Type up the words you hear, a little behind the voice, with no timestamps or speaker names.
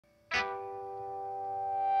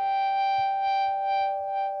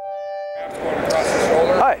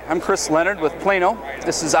Hi, I'm Leonard with Plano.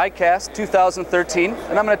 This is ICAST 2013,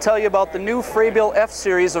 and I'm going to tell you about the new Frabill F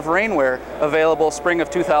series of rainwear available spring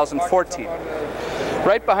of 2014.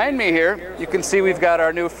 Right behind me here, you can see we've got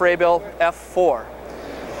our new Frabill F4.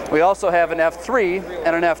 We also have an F3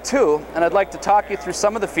 and an F2, and I'd like to talk you through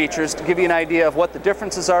some of the features to give you an idea of what the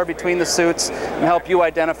differences are between the suits and help you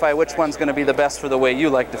identify which one's going to be the best for the way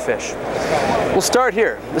you like to fish. We'll start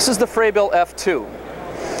here. This is the Frabill F2.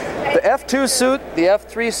 The F2 suit, the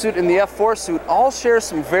F3 suit, and the F4 suit all share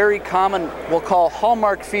some very common, we'll call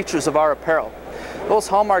hallmark features of our apparel. Those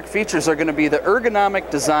hallmark features are going to be the ergonomic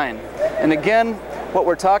design. And again, what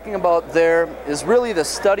we're talking about there is really the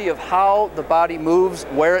study of how the body moves,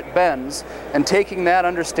 where it bends, and taking that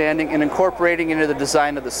understanding and incorporating into the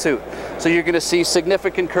design of the suit. So you're going to see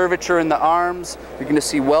significant curvature in the arms, you're going to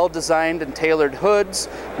see well-designed and tailored hoods,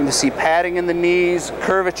 you're going to see padding in the knees,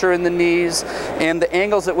 curvature in the knees, and the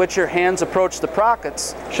angles at which your hands approach the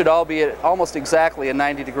sprockets should all be at almost exactly a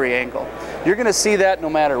 90-degree angle. You're going to see that no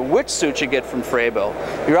matter which suit you get from Frabill.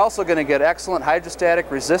 You're also going to get excellent hydrostatic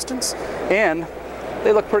resistance, and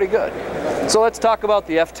they look pretty good. So let's talk about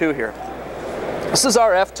the F2 here. This is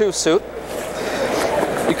our F2 suit.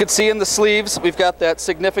 You can see in the sleeves we've got that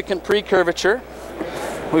significant pre-curvature.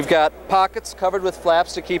 We've got pockets covered with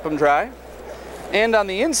flaps to keep them dry. And on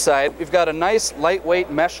the inside we've got a nice lightweight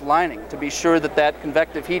mesh lining to be sure that that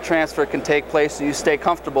convective heat transfer can take place and you stay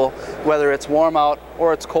comfortable whether it's warm out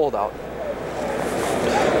or it's cold out.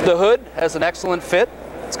 The hood has an excellent fit.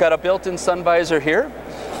 It's got a built-in sun visor here,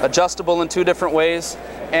 adjustable in two different ways,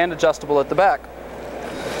 and adjustable at the back.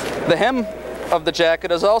 The hem of the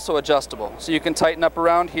jacket is also adjustable, so you can tighten up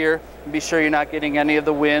around here and be sure you're not getting any of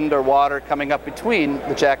the wind or water coming up between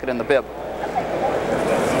the jacket and the bib.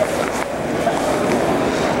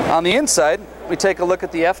 On the inside, we take a look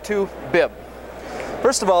at the F2 bib.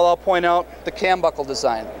 First of all, I'll point out the cam buckle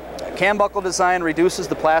design. The cam buckle design reduces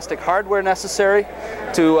the plastic hardware necessary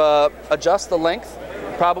to adjust the length.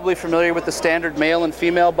 Probably familiar with the standard male and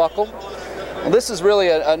female buckle. Well, this is really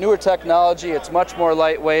a newer technology. It's much more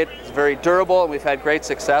lightweight, it's very durable, and we've had great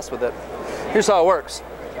success with it. Here's how it works.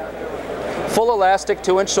 Full elastic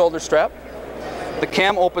 2-inch shoulder strap. The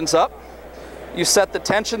cam opens up. You set the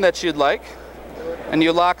tension that you'd like, and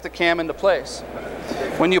you lock the cam into place.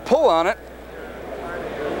 When you pull on it,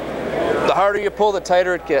 the harder you pull, the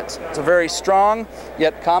tighter it gets. It's a very strong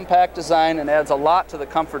yet compact design and adds a lot to the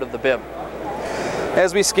comfort of the bib.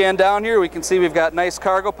 As we scan down here, we can see we've got nice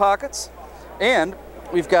cargo pockets, and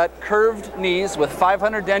we've got curved knees with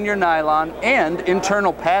 500 denier nylon and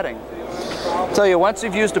internal padding. I'll tell you, once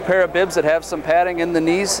you've used a pair of bibs that have some padding in the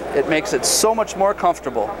knees, it makes it so much more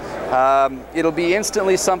comfortable. It'll be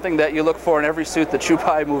instantly something that you look for in every suit that you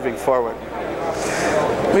buy moving forward.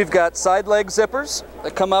 We've got side leg zippers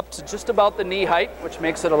that come up to just about the knee height, which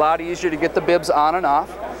makes it a lot easier to get the bibs on and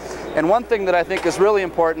off. And one thing that I think is really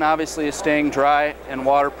important, obviously, is staying dry and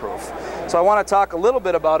waterproof. So I want to talk a little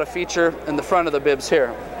bit about a feature in the front of the bibs here.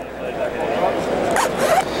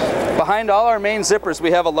 Behind all our main zippers,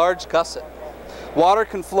 we have a large gusset. Water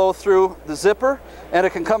can flow through the zipper, and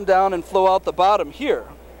it can come down and flow out the bottom here.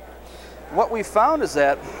 What we found is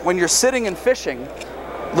that when you're sitting and fishing,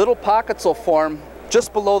 little pockets will form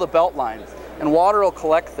just below the belt line, and water will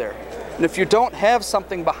collect there. And if you don't have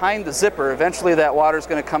something behind the zipper, eventually that water is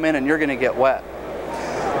going to come in and you're going to get wet.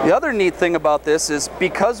 The other neat thing about this is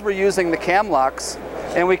because we're using the cam locks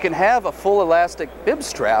and we can have a full elastic bib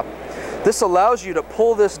strap, this allows you to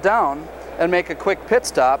pull this down and make a quick pit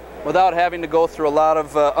stop without having to go through a lot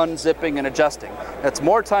of unzipping and adjusting. That's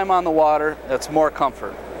more time on the water, that's more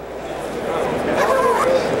comfort.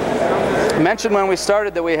 I mentioned when we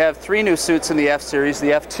started that we have 3 new suits in the F series,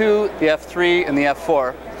 the F2, the F3, and the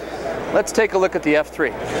F4. Let's take a look at the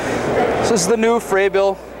F3. This is the new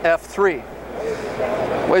Frabill F3.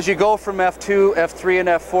 As you go from F2, F3, and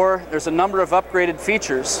F4, there's a number of upgraded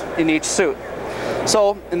features in each suit.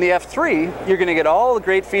 So in the F3, you're going to get all the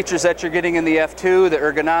great features that you're getting in the F2, the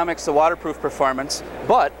ergonomics, the waterproof performance,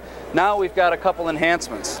 but now we've got a couple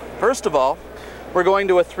enhancements. First of all, we're going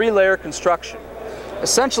to a 3-layer construction.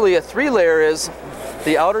 Essentially, a 3-layer is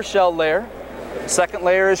the outer shell layer, second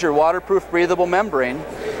layer is your waterproof breathable membrane,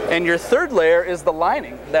 and your third layer is the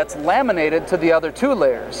lining that's laminated to the other 2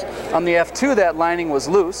 layers. On the F2, that lining was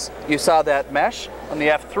loose. You saw that mesh. On the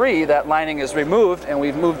F3, that lining is removed, and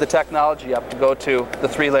we've moved the technology up to go to the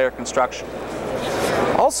 3-layer construction.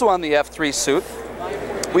 Also on the F3 suit,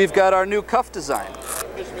 we've got our new cuff design.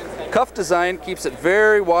 Cuff design keeps it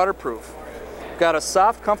very waterproof. Got a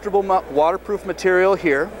soft, comfortable waterproof material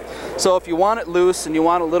here. So if you want it loose and you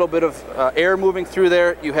want a little bit of air moving through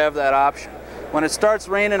there, you have that option. when it starts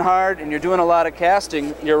raining hard and you're doing a lot of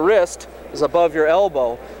casting, your wrist is above your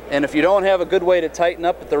elbow. And if you don't have a good way to tighten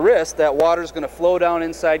up at the wrist, that water is going to flow down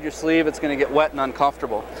inside your sleeve. It's going to get wet and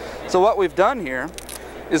uncomfortable. So what we've done here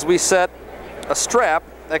is we set a strap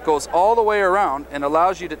that goes all the way around and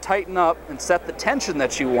allows you to tighten up and set the tension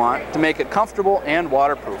that you want to make it comfortable and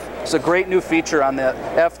waterproof. It's a great new feature on the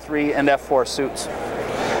F3 and F4 suits.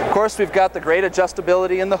 Of course, we've got the great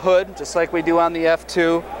adjustability in the hood, just like we do on the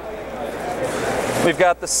F2. We've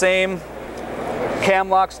got the same cam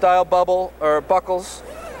lock style buckles,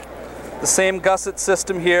 the same gusset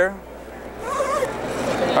system here,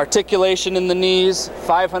 articulation in the knees,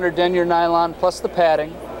 500 denier nylon plus the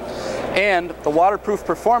padding, and the waterproof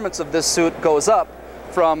performance of this suit goes up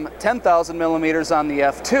from 10,000 millimeters on the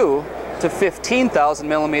F2 to 15,000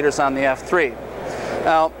 millimeters on the F3.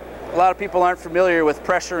 Now, a lot of people aren't familiar with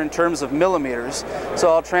pressure in terms of millimeters, so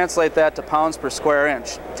I'll translate that to pounds per square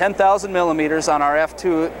inch. 10,000 millimeters on our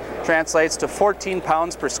F2 translates to 14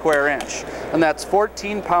 pounds per square inch, and that's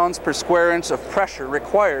 14 pounds per square inch of pressure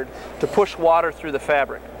required to push water through the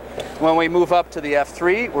fabric. When we move up to the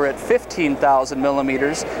F3, we're at 15,000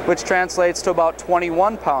 millimeters, which translates to about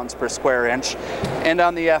 21 pounds per square inch. And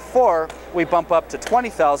on the F4, we bump up to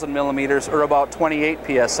 20,000 millimeters, or about 28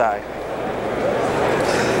 psi.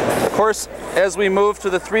 Of course, as we move to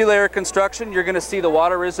the 3-layer construction, you're going to see the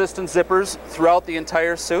water-resistant zippers throughout the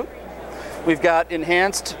entire suit. We've got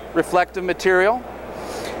enhanced reflective material,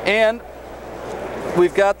 and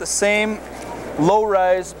we've got the same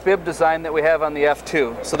low-rise bib design that we have on the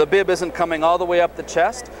F2. So the bib isn't coming all the way up the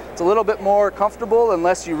chest. It's a little bit more comfortable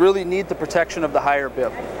unless you really need the protection of the higher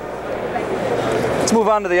bib. Let's move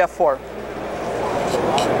on to the F4.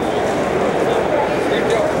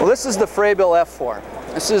 Well, this is the Frabill F4.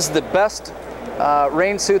 This is the best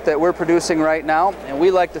rain suit that we're producing right now, and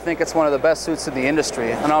we like to think it's one of the best suits in the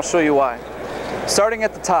industry, and I'll show you why. Starting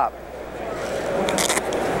at the top,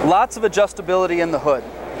 lots of adjustability in the hood.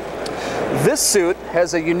 This suit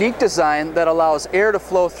has a unique design that allows air to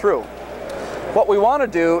flow through. What we want to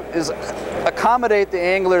do is accommodate the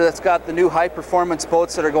angler that's got the new high-performance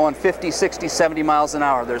boats that are going 50, 60, 70 miles an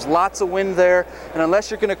hour. There's lots of wind there, and unless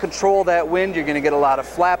you're going to control that wind, you're going to get a lot of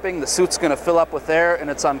flapping. The suit's going to fill up with air, and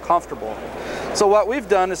it's uncomfortable. So what we've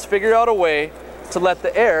done is figure out a way to let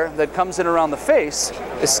the air that comes in around the face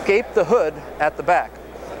escape the hood at the back.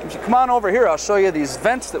 If you come on over here, I'll show you these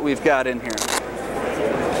vents that we've got in here.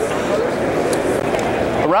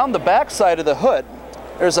 Around the back side of the hood,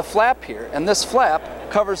 there's a flap here, and this flap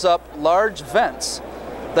covers up large vents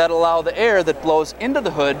that allow the air that blows into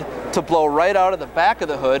the hood to blow right out of the back of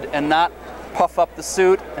the hood and not puff up the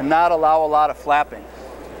suit and not allow a lot of flapping.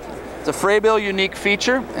 It's a Frabill unique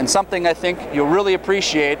feature and something I think you'll really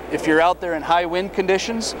appreciate if you're out there in high wind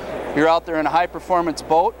conditions, you're out there in a high performance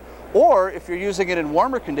boat, or if you're using it in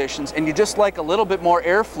warmer conditions and you just like a little bit more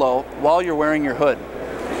airflow while you're wearing your hood.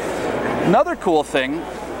 Another cool thing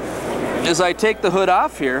is I take the hood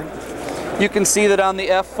off here, you can see that on the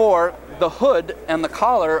F4, the hood and the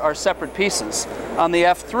collar are separate pieces. On the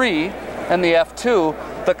F3 and the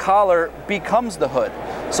F2, the collar becomes the hood.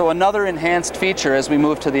 So another enhanced feature as we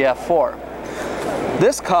move to the F4.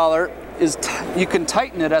 This collar is, you can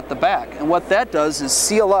tighten it at the back, and what that does is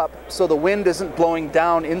seal up so the wind isn't blowing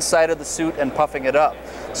down inside of the suit and puffing it up.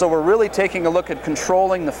 So we're really taking a look at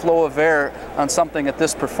controlling the flow of air on something at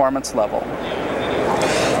this performance level.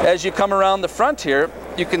 As you come around the front here,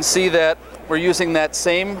 you can see that we're using that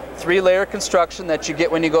same 3-layer construction that you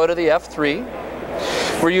get when you go to the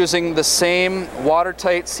F3. We're using the same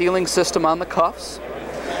watertight sealing system on the cuffs.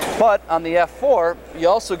 But on the F4, you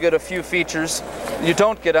also get a few features you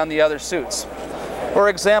don't get on the other suits. For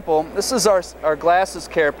example, this is our glasses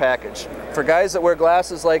care package. For guys that wear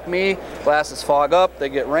glasses like me, glasses fog up, they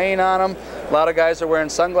get rain on them. A lot of guys are wearing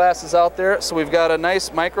sunglasses out there, so we've got a nice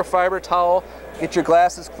microfiber towel. Get your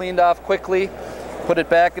glasses cleaned off quickly, put it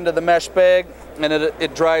back into the mesh bag, and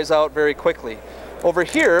it dries out very quickly. Over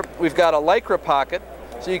here, we've got a Lycra pocket,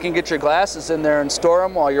 so you can get your glasses in there and store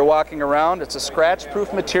them while you're walking around. It's a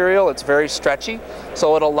scratch-proof material, it's very stretchy,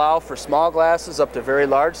 so it'll allow for small glasses up to very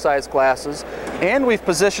large size glasses. And we've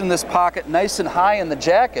positioned this pocket nice and high in the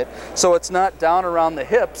jacket, so it's not down around the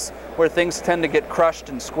hips where things tend to get crushed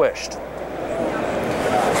and squished.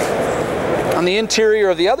 On the interior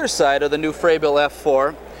of the other side of the new Frabill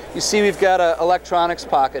F4, you see we've got an electronics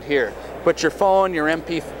pocket here. Put your phone, your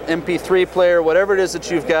MP3 player, whatever it is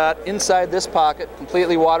that you've got inside this pocket,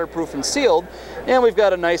 completely waterproof and sealed. And we've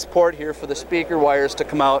got a nice port here for the speaker wires to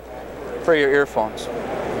come out for your earphones.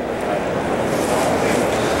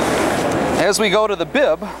 As we go to the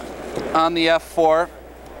bib on the F4,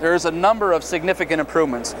 there's a number of significant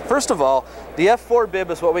improvements. First of all, the F4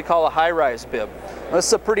 bib is what we call a high-rise bib. This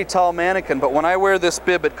is a pretty tall mannequin, but when I wear this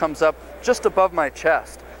bib, it comes up just above my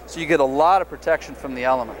chest, so you get a lot of protection from the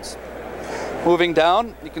elements. Moving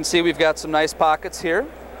down, you can see we've got some nice pockets here.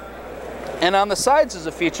 And on the sides is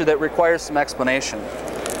a feature that requires some explanation.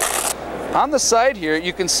 On the side here,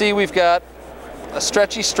 you can see we've got a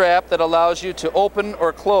stretchy strap that allows you to open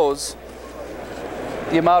or close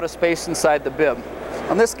the amount of space inside the bib.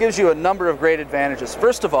 And this gives you a number of great advantages.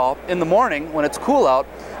 First of all, in the morning when it's cool out,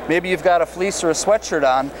 maybe you've got a fleece or a sweatshirt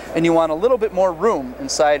on and you want a little bit more room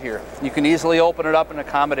inside here. You can easily open it up and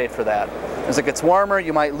accommodate for that. As it gets warmer,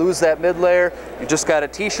 you might lose that mid layer. You just got a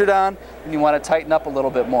t-shirt on and you want to tighten up a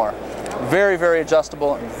little bit more. Very, very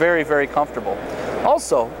adjustable and very, very comfortable.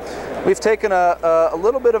 Also, we've taken a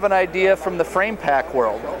little bit of an idea from the frame pack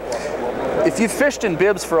world. If you've fished in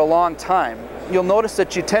bibs for a long time, you'll notice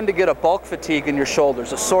that you tend to get a bulk fatigue in your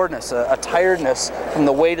shoulders, a soreness, a tiredness from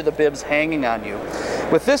the weight of the bibs hanging on you.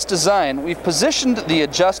 With this design, we've positioned the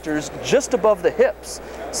adjusters just above the hips,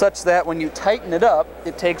 such that when you tighten it up,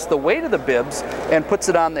 it takes the weight of the bibs and puts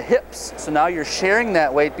it on the hips. So now you're sharing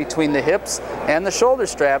that weight between the hips and the shoulder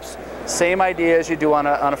straps, same idea as you do on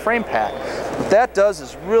a frame pack. What that does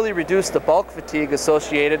is really reduce the bulk fatigue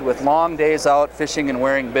associated with long days out fishing and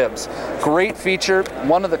wearing bibs. Great feature,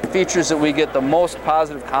 one of the features that we get the most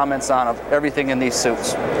positive comments on of everything in these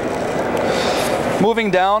suits.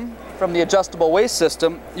 Moving down from the adjustable waist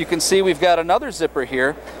system, you can see we've got another zipper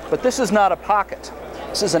here, but this is not a pocket.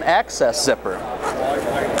 This is an access zipper.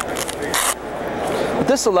 What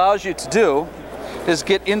this allows you to do is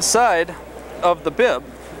get inside of the bib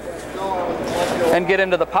and get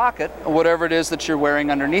into the pocket, whatever it is that you're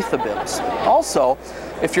wearing underneath the bibs. Also,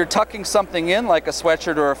 if you're tucking something in like a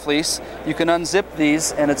sweatshirt or a fleece, you can unzip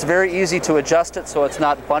these and it's very easy to adjust it so it's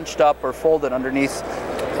not bunched up or folded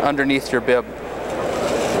underneath your bib.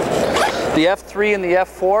 The F3 and the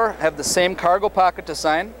F4 have the same cargo pocket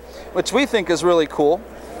design, which we think is really cool,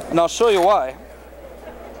 and I'll show you why.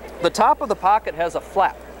 The top of the pocket has a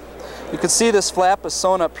flap. You can see this flap is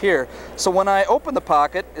sewn up here. So when I open the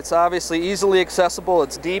pocket, it's obviously easily accessible,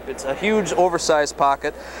 it's deep, it's a huge oversized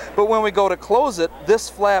pocket. But when we go to close it, this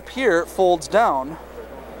flap here folds down,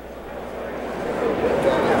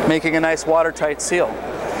 making a nice watertight seal.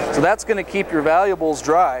 So that's going to keep your valuables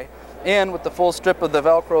dry. And with the full strip of the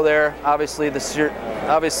Velcro there, obviously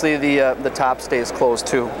the top stays closed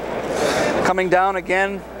too. Coming down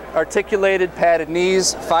again, articulated padded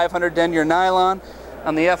knees, 500 denier nylon.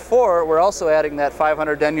 On the F4, we're also adding that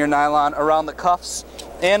 500 denier nylon around the cuffs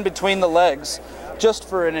and between the legs, just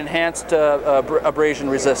for an enhanced abrasion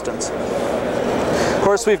resistance. Of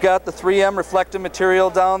course, we've got the 3M reflective material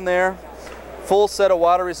down there, full set of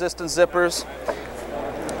water resistant zippers,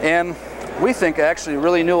 and we think actually a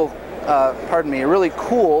really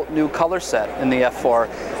cool new color set in the F4,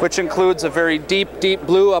 which includes a very deep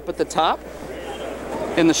blue up at the top,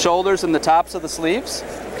 in the shoulders and the tops of the sleeves,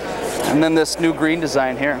 and then this new green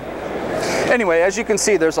design here. Anyway, as you can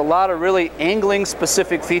see, there's a lot of really angling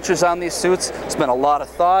specific features on these suits. There's been a lot of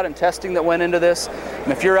thought and testing that went into this.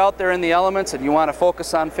 And if you're out there in the elements and you want to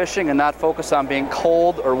focus on fishing and not focus on being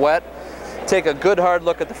cold or wet, take a good hard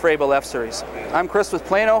look at the Frabill F-Series. I'm Chris with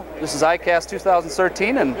Plano. This is ICAST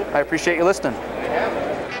 2013, and I appreciate you listening.